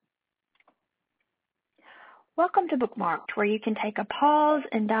Welcome to Bookmarked, where you can take a pause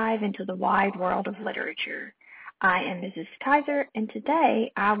and dive into the wide world of literature. I am Mrs. Kaiser, and today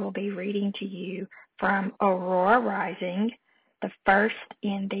I will be reading to you from Aurora Rising, the first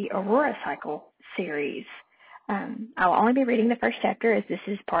in the Aurora Cycle series. I will only be reading the first chapter as this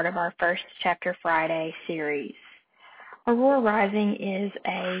is part of our First Chapter Friday series. Aurora Rising is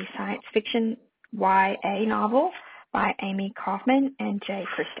a science fiction YA novel by Amy Kaufman and Jay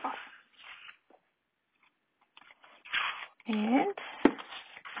Kristoff. And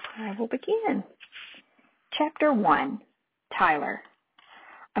I will begin. Chapter 1, Tyler.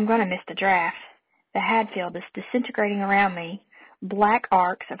 I'm going to miss the draft. The Hadfield is disintegrating around me. Black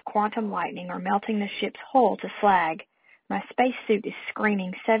arcs of quantum lightning are melting the ship's hull to slag. My spacesuit is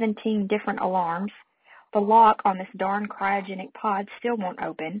screaming 17 different alarms. The lock on this darn cryogenic pod still won't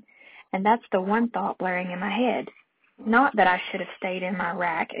open, and that's the one thought blaring in my head. Not that I should have stayed in my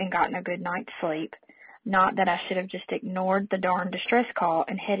rack and gotten a good night's sleep. Not that I should have just ignored the darn distress call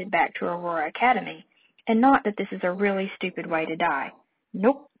and headed back to Aurora Academy. And not that this is a really stupid way to die.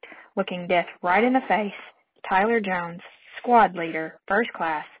 Nope. Looking death right in the face, Tyler Jones, squad leader, first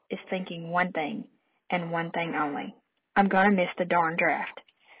class, is thinking one thing, and one thing only. I'm gonna miss the darn draft.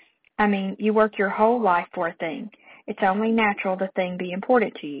 I mean, you work your whole life for a thing. It's only natural the thing be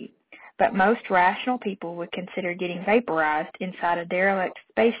important to you. But most rational people would consider getting vaporized inside a derelict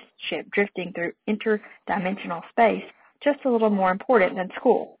spaceship drifting through interdimensional space just a little more important than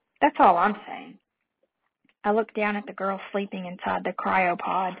school. That's all I'm saying. I look down at the girl sleeping inside the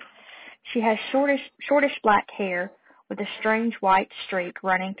cryopod. She has shortish black hair with a strange white streak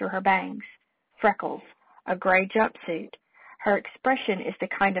running through her bangs, freckles, a gray jumpsuit. Her expression is the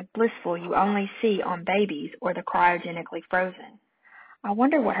kind of blissful you only see on babies or the cryogenically frozen. I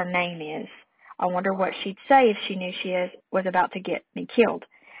wonder what her name is. I wonder what she'd say if she knew she was about to get me killed.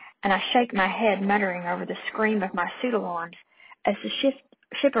 And I shake my head, muttering over the scream of my suit alarms as the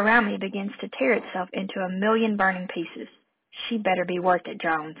ship around me begins to tear itself into a million burning pieces. She better be worth it,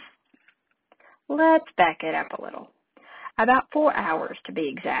 Jones. Let's back it up a little. About 4 hours, to be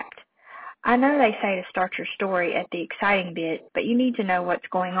exact. I know they say to start your story at the exciting bit, but you need to know what's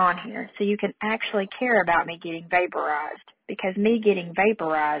going on here so you can actually care about me getting vaporized, because me getting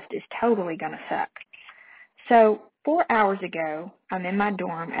vaporized is totally going to suck. So, 4 hours ago, I'm in my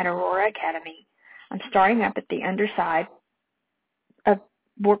dorm at Aurora Academy. I'm starting up at the underside of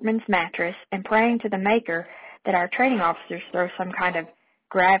Borkman's mattress and praying to the maker that our training officers throw some kind of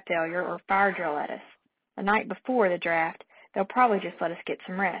grav failure or fire drill at us. The night before the draft, they'll probably just let us get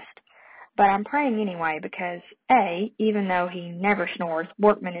some rest. But I'm praying anyway because, A, even though he never snores,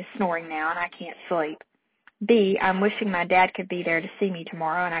 Borkman is snoring now and I can't sleep. B, I'm wishing my dad could be there to see me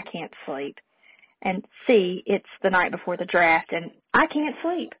tomorrow and I can't sleep. And C, it's the night before the draft and I can't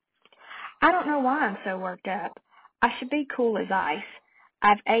sleep. I don't know why I'm so worked up. I should be cool as ice.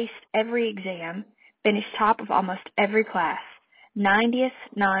 I've aced every exam, finished top of almost every class, 90th,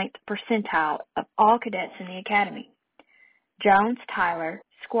 9th percentile of all cadets in the academy. Jones Tyler,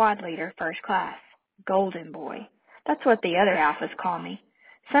 squad leader, first class. Golden boy. That's what the other alphas call me.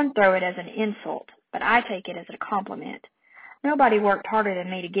 Some throw it as an insult, but I take it as a compliment. Nobody worked harder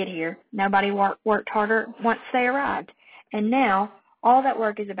than me to get here. Nobody worked harder once they arrived. And now, all that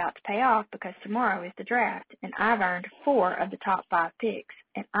work is about to pay off because tomorrow is the draft, and I've earned 4 of the top 5 picks,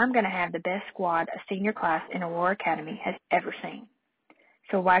 and I'm going to have the best squad a senior class in Aurora Academy has ever seen.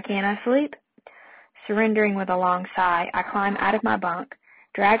 So why can't I sleep? Surrendering with a long sigh, I climb out of my bunk,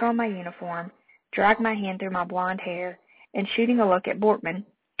 drag on my uniform, drag my hand through my blonde hair, and shooting a look at Borkman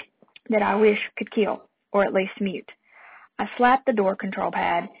that I wish could kill, or at least mute. I slap the door control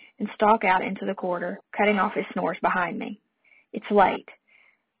pad and stalk out into the corridor, cutting off his snores behind me. It's late.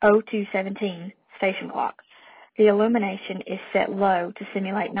 02:17, station clock. The illumination is set low to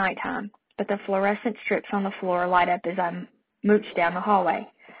simulate nighttime, but the fluorescent strips on the floor light up as I mooch down the hallway.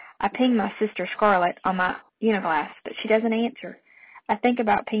 I ping my sister Scarlett on my Uniglass, but she doesn't answer. I think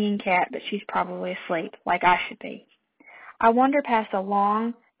about pinging Kat, but she's probably asleep, like I should be. I wander past a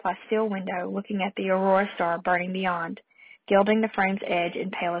long plasteel window looking at the aurora star burning beyond, gilding the frame's edge in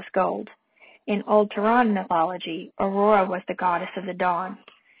palest gold. In old Tehran mythology, Aurora was the goddess of the dawn.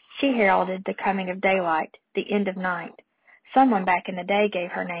 She heralded the coming of daylight, the end of night. Someone back in the day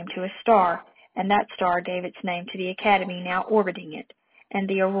gave her name to a star, and that star gave its name to the academy now orbiting it, and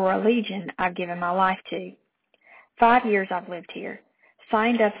the Aurora Legion I've given my life to. 5 years I've lived here.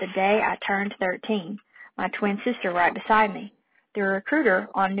 Signed up the day I turned 13, my twin sister right beside me. The recruiter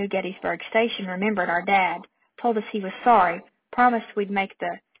on New Gettysburg Station remembered our dad, told us he was sorry, promised we'd make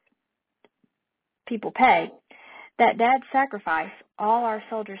the people pay. That dad's sacrifice, all our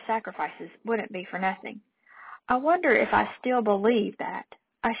soldiers' sacrifices, wouldn't be for nothing. I wonder if I still believe that.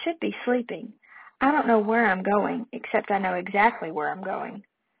 I should be sleeping. I don't know where I'm going, except I know exactly where I'm going.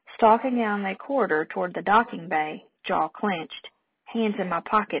 Stalking down the corridor toward the docking bay, jaw clenched, hands in my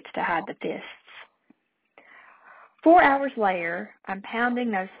pockets to hide the fists. 4 hours later, I'm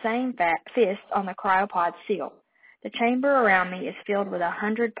pounding those same fists on the cryopod seal. The chamber around me is filled with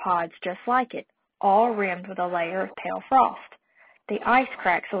 100 pods just like it, all rimmed with a layer of pale frost. The ice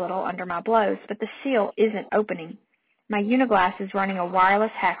cracks a little under my blows, but the seal isn't opening. My Uniglass is running a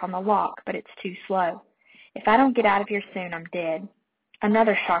wireless hack on the lock, but it's too slow. If I don't get out of here soon, I'm dead.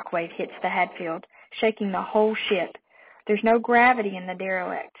 Another shockwave hits the Hadfield, shaking the whole ship. There's no gravity in the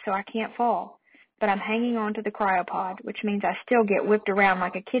derelict, so I can't fall. But I'm hanging on to the cryopod, which means I still get whipped around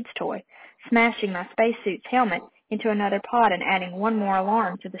like a kid's toy, smashing my spacesuit's helmet into another pod and adding one more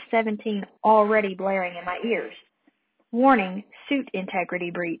alarm to the 17 already blaring in my ears. Warning, suit integrity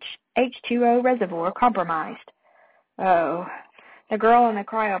breach. H2O reservoir compromised. Oh, the girl in the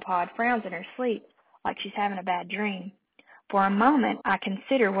cryopod frowns in her sleep like she's having a bad dream. For a moment, I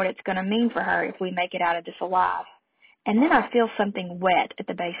consider what it's going to mean for her if we make it out of this alive. And then I feel something wet at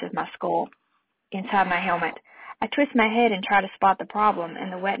the base of my skull, inside my helmet. I twist my head and try to spot the problem,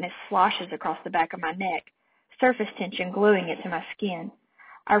 and the wetness sloshes across the back of my neck, surface tension gluing it to my skin.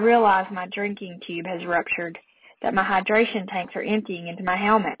 I realize my drinking tube has ruptured, that my hydration tanks are emptying into my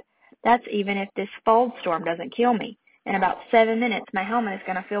helmet. That's even if this fold storm doesn't kill me. In about 7 minutes, my helmet is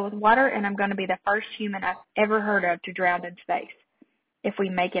going to fill with water, and I'm going to be the first human I've ever heard of to drown in space. If we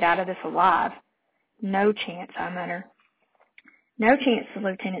make it out of this alive. No chance, I mutter. No chance, the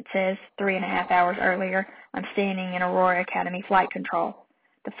lieutenant says. 3.5 hours earlier, I'm standing in Aurora Academy Flight Control.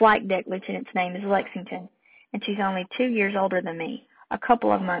 The flight deck lieutenant's name is Lexington, and she's only 2 years older than me. A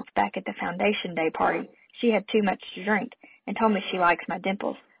couple of months back at the Foundation Day party, she had too much to drink and told me she likes my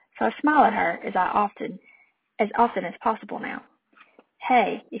dimples, so I smile at her as often as possible now.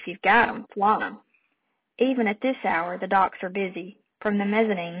 Hey, if you've got 'em, flaunt 'em. Even at this hour, the docks are busy. From the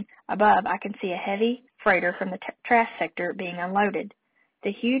mezzanine above, I can see a heavy freighter from the trash sector being unloaded.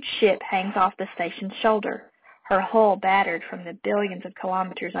 The huge ship hangs off the station's shoulder, her hull battered from the billions of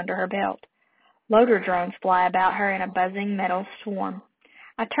kilometers under her belt. Loader drones fly about her in a buzzing metal swarm.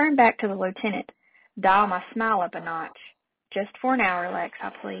 I turn back to the lieutenant, dial my smile up a notch. Just for an hour, Lex, I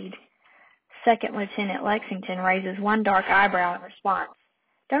plead. Second Lieutenant Lexington raises one dark eyebrow in response.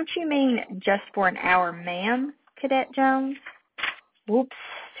 Don't you mean just for an hour, ma'am, Cadet Jones? Whoops,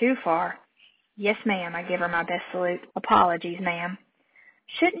 too far. Yes, ma'am, I give her my best salute. Apologies, ma'am.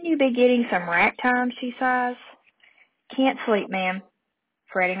 Shouldn't you be getting some rack time, she sighs. Can't sleep, ma'am.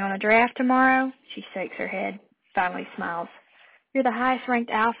 Fretting on a draft tomorrow? She shakes her head, finally smiles. You're the highest-ranked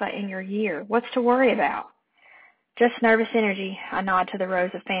alpha in your year. What's to worry about? Just nervous energy, I nod to the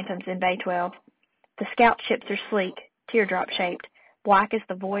rows of phantoms in Bay 12. The scout ships are sleek, teardrop-shaped, black as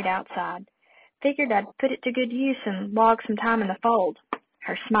the void outside. Figured I'd put it to good use and log some time in the fold.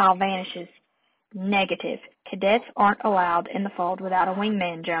 Her smile vanishes. Negative. Cadets aren't allowed in the fold without a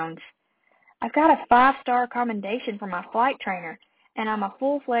wingman, Jones. I've got a 5-star commendation from my flight trainer, and I'm a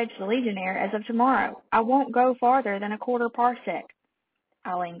full-fledged Legionnaire as of tomorrow. I won't go farther than a quarter parsec.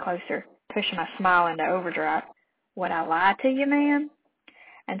 I lean closer, push my smile into overdrive. Would I lie to you, ma'am?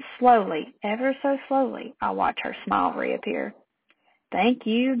 And slowly, ever so slowly, I watch her smile reappear. Thank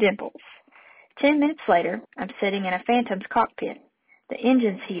you, dimples. 10 minutes later, I'm sitting in a Phantom's cockpit. The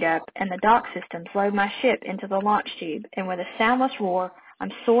engines heat up, and the dock systems load my ship into the launch tube, and with a soundless roar,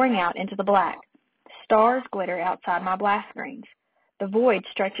 I'm soaring out into the black. Stars glitter outside my blast screens. The void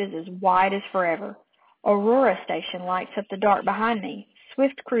stretches as wide as forever. Aurora Station lights up the dark behind me.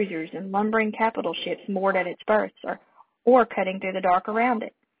 Swift cruisers and lumbering capital ships moored at its berths or cutting through the dark around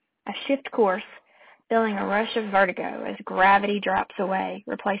it. I shift course, feeling a rush of vertigo as gravity drops away,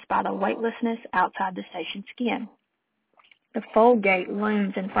 replaced by the weightlessness outside the station's skin. The fold gate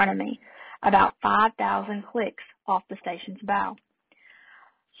looms in front of me, about 5,000 clicks off the station's bow.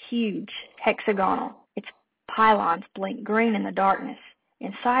 Huge, hexagonal, its pylons blink green in the darkness.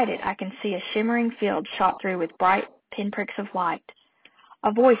 Inside it, I can see a shimmering field shot through with bright pinpricks of light.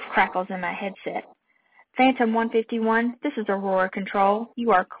 A voice crackles in my headset. Phantom 151, this is Aurora Control.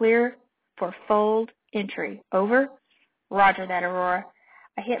 You are clear for fold entry. Over. Roger that, Aurora.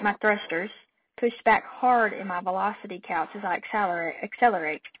 I hit my thrusters, pushed back hard in my velocity couch as I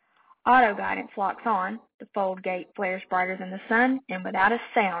accelerate. Auto guidance locks on. The fold gate flares brighter than the sun, and without a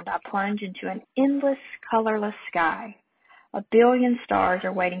sound, I plunge into an endless, colorless sky. 1 billion stars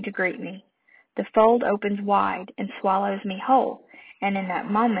are waiting to greet me. The fold opens wide and swallows me whole, and in that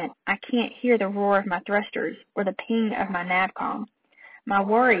moment, I can't hear the roar of my thrusters or the ping of my navcom. my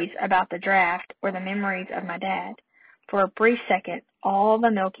worries about the draft or the memories of my dad. For a brief second, all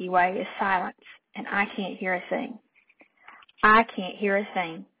the Milky Way is silence, and I can't hear a thing. I can't hear a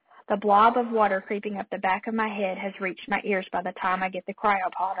thing. The blob of water creeping up the back of my head has reached my ears by the time I get the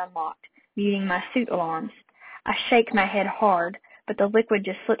cryopod unlocked, muting my suit alarms. I shake my head hard, but the liquid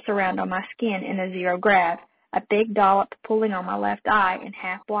just slips around on my skin in a zero grab, a big dollop pulling on my left eye and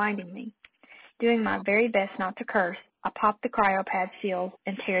half blinding me. Doing my very best not to curse, I pop the cryopad seals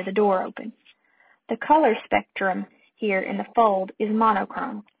and tear the door open. The color spectrum here in the fold is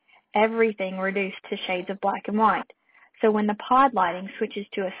monochrome, everything reduced to shades of black and white. So when the pod lighting switches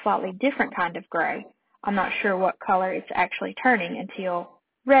to a slightly different kind of gray, I'm not sure what color it's actually turning until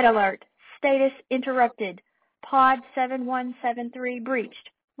red alert, status interrupted, pod 7173 breached,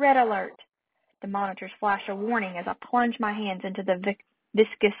 red alert. The monitors flash a warning as I plunge my hands into the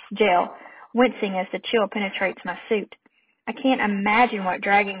viscous gel, wincing as the chill penetrates my suit. I can't imagine what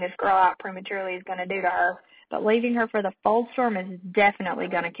dragging this girl out prematurely is going to do to her, but leaving her for the Foldstorm is definitely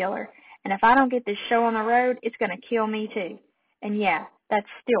going to kill her. And if I don't get this show on the road, it's going to kill me too. And yeah, that's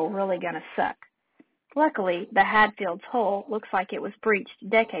still really going to suck. Luckily, the Hadfield's hull looks like it was breached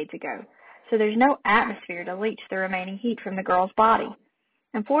decades ago, so there's no atmosphere to leach the remaining heat from the girl's body.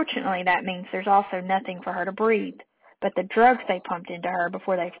 Unfortunately, that means there's also nothing for her to breathe, but the drugs they pumped into her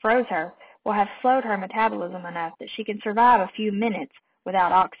before they froze her will have slowed her metabolism enough that she can survive a few minutes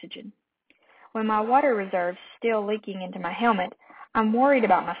without oxygen. When my water reserve's still leaking into my helmet, I'm worried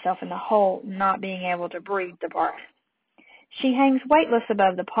about myself in the hull not being able to breathe the part. She hangs weightless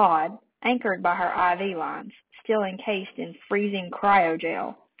above the pod, anchored by her IV lines, still encased in freezing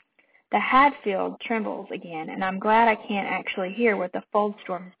cryogel. The Hadfield trembles again, and I'm glad I can't actually hear what the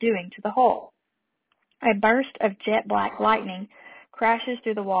Foldstorm is doing to the hull. A burst of jet black lightning crashes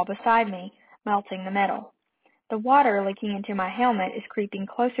through the wall beside me, melting the metal. The water leaking into my helmet is creeping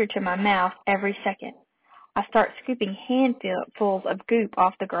closer to my mouth every second. I start scooping handfuls of goop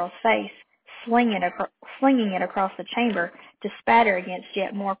off the girl's face, slinging it across the chamber to spatter against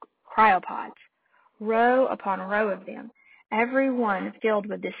yet more cryopods. Row upon row of them, every one filled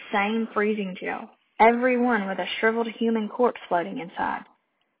with this same freezing gel, every one with a shriveled human corpse floating inside.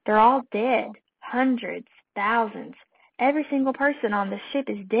 They're all dead, hundreds, thousands. Every single person on this ship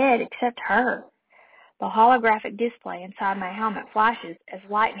is dead except her. The holographic display inside my helmet flashes as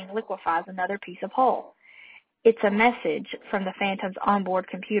lightning liquefies another piece of hull. It's a message from the Phantom's onboard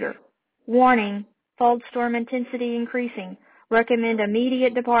computer. Warning, Foldstorm intensity increasing. Recommend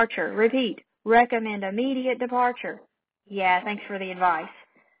immediate departure. Repeat, recommend immediate departure. Yeah, thanks for the advice.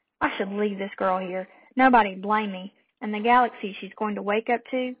 I should leave this girl here. Nobody'd blame me. And the galaxy she's going to wake up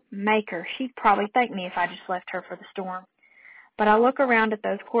to, make her. She'd probably thank me if I just left her for the storm. But I look around at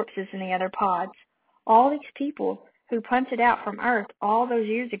those corpses in the other pods. All these people who punted out from Earth all those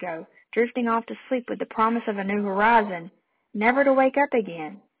years ago, drifting off to sleep with the promise of a new horizon, never to wake up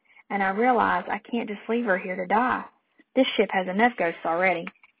again. And I realize I can't just leave her here to die. This ship has enough ghosts already.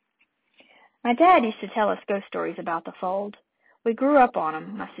 My dad used to tell us ghost stories about the Fold. We grew up on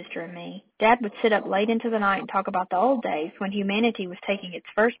them, my sister and me. Dad would sit up late into the night and talk about the old days when humanity was taking its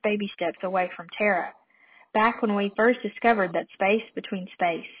first baby steps away from Terra. Back when we first discovered that space between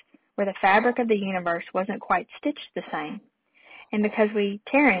space, where the fabric of the universe wasn't quite stitched the same. And because we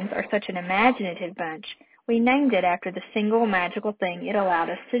Terrans are such an imaginative bunch, we named it after the single magical thing it allowed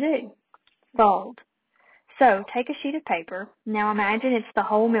us to do. Fold. So, take a sheet of paper. Now imagine it's the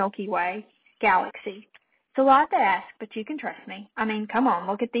whole Milky Way galaxy. It's a lot to ask, but you can trust me. I mean, come on,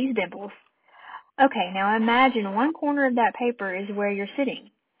 look at these dimples. Okay, now imagine one corner of that paper is where you're sitting,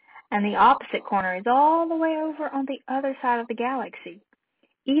 and the opposite corner is all the way over on the other side of the galaxy.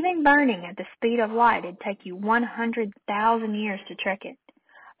 Even burning at the speed of light, it'd take you 100,000 years to trek it.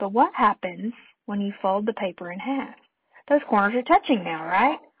 But what happens when you fold the paper in half? Those corners are touching now,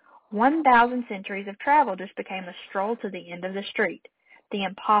 right? 1,000 centuries of travel just became a stroll to the end of the street. The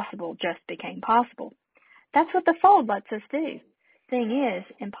impossible just became possible. That's what the fold lets us do. Thing is,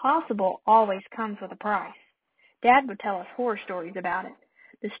 impossible always comes with a price. Dad would tell us horror stories about it.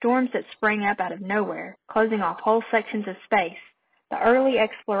 The storms that sprang up out of nowhere, closing off whole sections of space. The early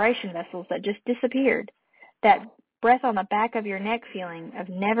exploration vessels that just disappeared. That breath on the back of your neck feeling of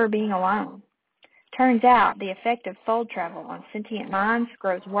never being alone. Turns out the effect of fold travel on sentient minds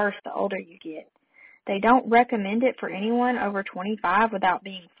grows worse the older you get. They don't recommend it for anyone over 25 without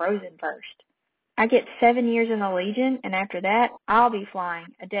being frozen first. I get 7 years in the Legion, and after that, I'll be flying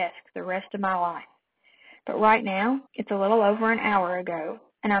a desk the rest of my life. But right now, it's a little over an hour ago,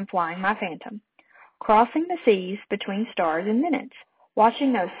 and I'm flying my Phantom, crossing the seas between stars in minutes,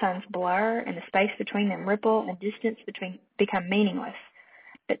 watching those suns blur and the space between them ripple and distance become meaningless.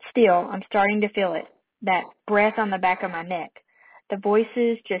 but still, I'm starting to feel it, that breath on the back of my neck, the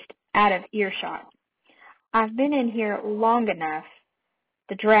voices just out of earshot. I've been in here long enough.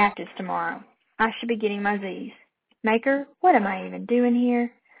 The draft is tomorrow. I should be getting my Z's. Maker, what am I even doing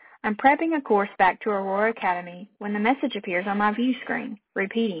here? I'm prepping a course back to Aurora Academy when the message appears on my view screen,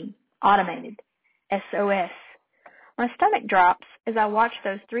 repeating, automated, SOS. My stomach drops as I watch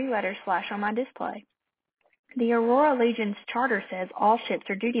those 3 letters flash on my display. The Aurora Legion's charter says all ships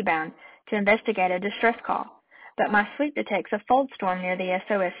are duty-bound to investigate a distress call, but my sweep detects a fold storm near the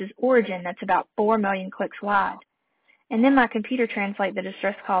SOS's origin that's about 4 million clicks wide. And then my computer translates the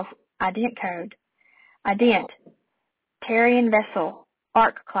distress call's ident code. Ident, Terrian vessel,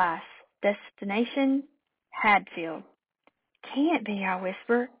 Ark class, destination, Hadfield. Can't be, I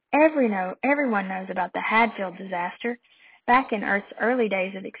whisper. Everyone knows about the Hadfield disaster. Back in Earth's early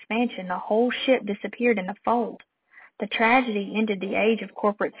days of expansion, the whole ship disappeared in the fold. The tragedy ended the age of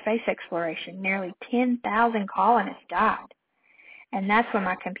corporate space exploration. Nearly 10,000 colonists died. And that's when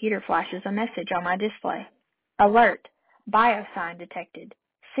my computer flashes a message on my display. Alert, biosign detected.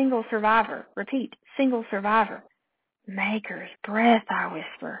 Single survivor. Repeat, single survivor. Maker's breath, I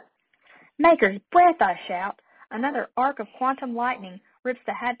whisper. Maker's breath, I shout. Another arc of quantum lightning rips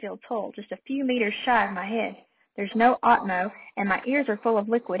the Hadfield's hull just a few meters shy of my head. There's no Atmo, and my ears are full of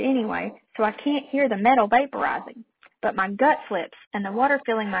liquid anyway, so I can't hear the metal vaporizing. But my gut slips, and the water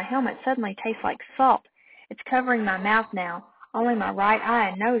filling my helmet suddenly tastes like salt. It's covering my mouth now. Only my right eye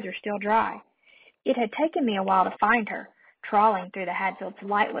and nose are still dry. It had taken me a while to find her, trawling through the Hadfield's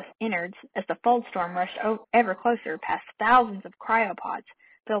lightless innards as the fold storm rushed ever closer past thousands of cryopods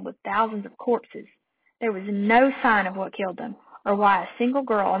filled with thousands of corpses. There was no sign of what killed them, or why a single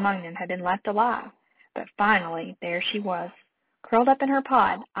girl among them had been left alive. But finally, there she was, curled up in her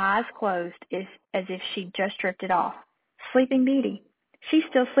pod, eyes closed as if she'd just drifted off. Sleeping Beauty. She's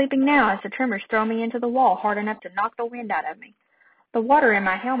still sleeping now as the tremors throw me into the wall hard enough to knock the wind out of me. The water in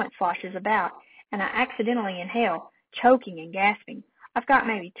my helmet sloshes about, and I accidentally inhale, choking and gasping. I've got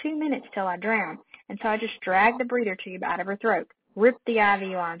maybe 2 minutes till I drown, and so I just drag the breather tube out of her throat, rip the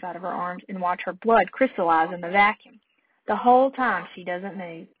IV lines out of her arms, and watch her blood crystallize in the vacuum. The whole time she doesn't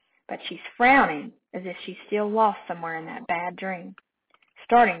move, but she's frowning as if she's still lost somewhere in that bad dream.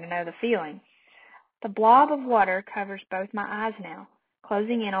 Starting to know the feeling. The blob of water covers both my eyes now,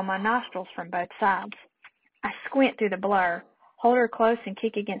 closing in on my nostrils from both sides. I squint through the blur, hold her close and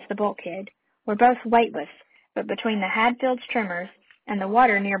kick against the bulkhead. We're both weightless, but between the Hadfield's tremors and the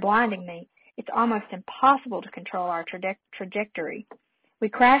water near blinding me, it's almost impossible to control our trajectory. We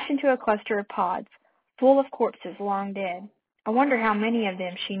crash into a cluster of pods, full of corpses long dead. I wonder how many of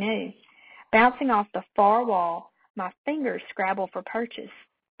them she knew. Bouncing off the far wall, my fingers scrabble for purchase.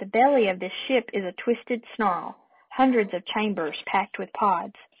 The belly of this ship is a twisted snarl, hundreds of chambers packed with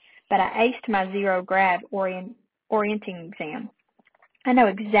pods. But I aced my zero-grav orienting exam. I know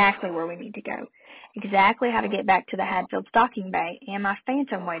exactly where we need to go, exactly how to get back to the Hadfield docking bay, and my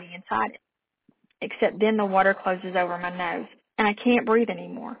Phantom waiting inside it. Except then the water closes over my nose, and I can't breathe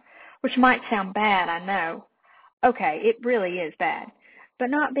anymore, which might sound bad, I know. Okay, it really is bad. But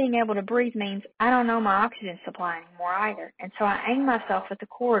not being able to breathe means I don't know my oxygen supply anymore either, and so I aim myself at the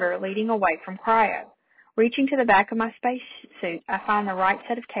corridor leading away from cryo. Reaching to the back of my spacesuit, I find the right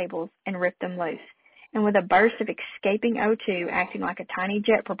set of cables and rip them loose. And with a burst of escaping O2 acting like a tiny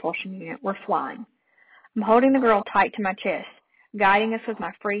jet propulsion unit, we're flying. I'm holding the girl tight to my chest, guiding us with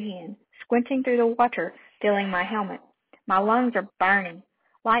my free hand, squinting through the water, feeling my helmet. My lungs are burning.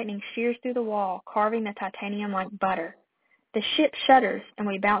 Lightning shears through the wall, carving the titanium like butter. The ship shudders, and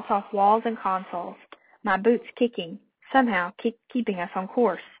we bounce off walls and consoles, my boots kicking, somehow keeping us on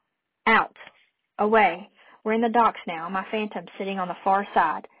course. Out. Away. We're in the docks now, my Phantom sitting on the far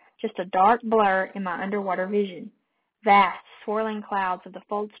side, just a dark blur in my underwater vision. Vast, swirling clouds of the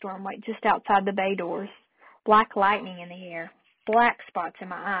fold storm wait just outside the bay doors. Black lightning in the air. Black spots in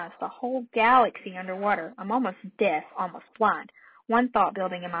my eyes. The whole galaxy underwater. I'm almost deaf, almost blind. One thought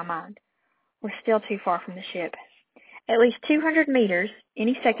building in my mind. We're still too far from the ship. At least 200 meters,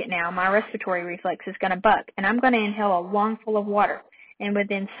 any second now, my respiratory reflex is going to buck, and I'm going to inhale a lungful of water. And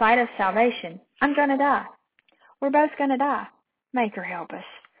within sight of salvation, I'm going to die. We're both going to die. Maker help us.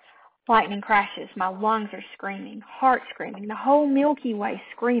 Lightning crashes. My lungs are screaming, heart screaming, the whole Milky Way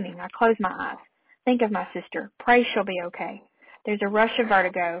screaming. I close my eyes. Think of my sister. Pray she'll be okay. There's a rush of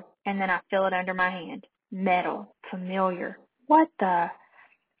vertigo, and then I feel it under my hand. Metal. Familiar. What the?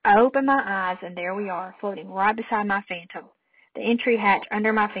 I open my eyes, and there we are, floating right beside my Phantom. The entry hatch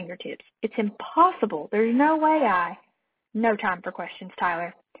under my fingertips. It's impossible. There's no way No time for questions,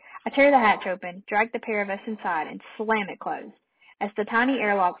 Tyler. I tear the hatch open, drag the pair of us inside, and slam it closed. As the tiny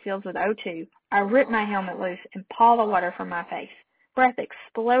airlock fills with O2, I rip my helmet loose and paw the water from my face, breath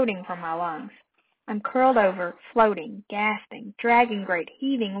exploding from my lungs. I'm curled over, floating, gasping, dragging great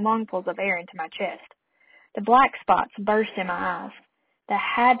heaving lungfuls of air into my chest. The black spots burst in my eyes. The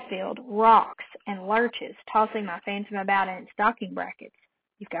Hadfield rocks and lurches, tossing my phantom about in its docking brackets.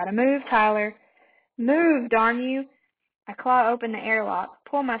 You've got to move, Tyler. Move, darn you. I claw open the airlock,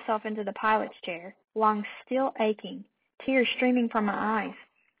 pull myself into the pilot's chair, lungs still aching, tears streaming from my eyes.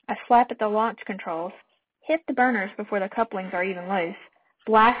 I slap at the launch controls, hit the burners before the couplings are even loose,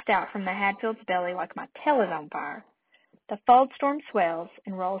 blast out from the Hadfield's belly like my tail is on fire. The fold storm swells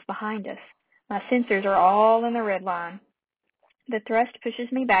and rolls behind us. My sensors are all in the red line. The thrust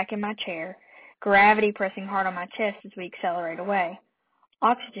pushes me back in my chair, gravity pressing hard on my chest as we accelerate away.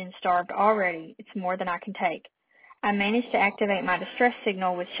 Oxygen starved already. It's more than I can take. I manage to activate my distress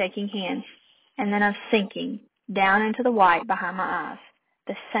signal with shaking hands, and then I'm sinking down into the white behind my eyes,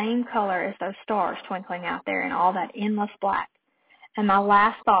 the same color as those stars twinkling out there in all that endless black. And my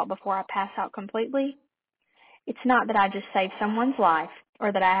last thought before I pass out completely, it's not that I just saved someone's life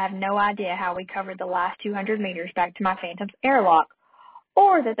or that I have no idea how we covered the last 200 meters back to my Phantom's airlock,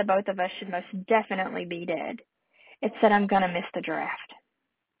 or that the both of us should most definitely be dead. It's that I'm going to miss the draft.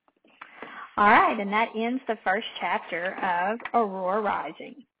 All right, and that ends the first chapter of Aurora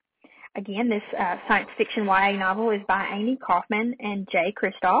Rising. Again, this science fiction YA novel is by Amy Kaufman and Jay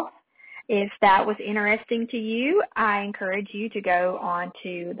Kristoff. If that was interesting to you, I encourage you to go on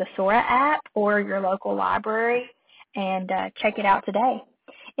to the Sora app or your local library and check it out today.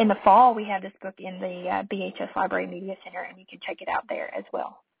 In the fall, we have this book in the BHS Library Media Center, and you can check it out there as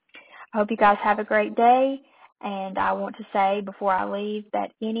well. I hope you guys have a great day, and I want to say before I leave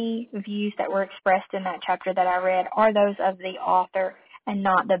that any views that were expressed in that chapter that I read are those of the author and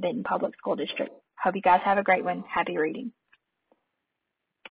not the Benton Public School District. Hope you guys have a great one. Happy reading.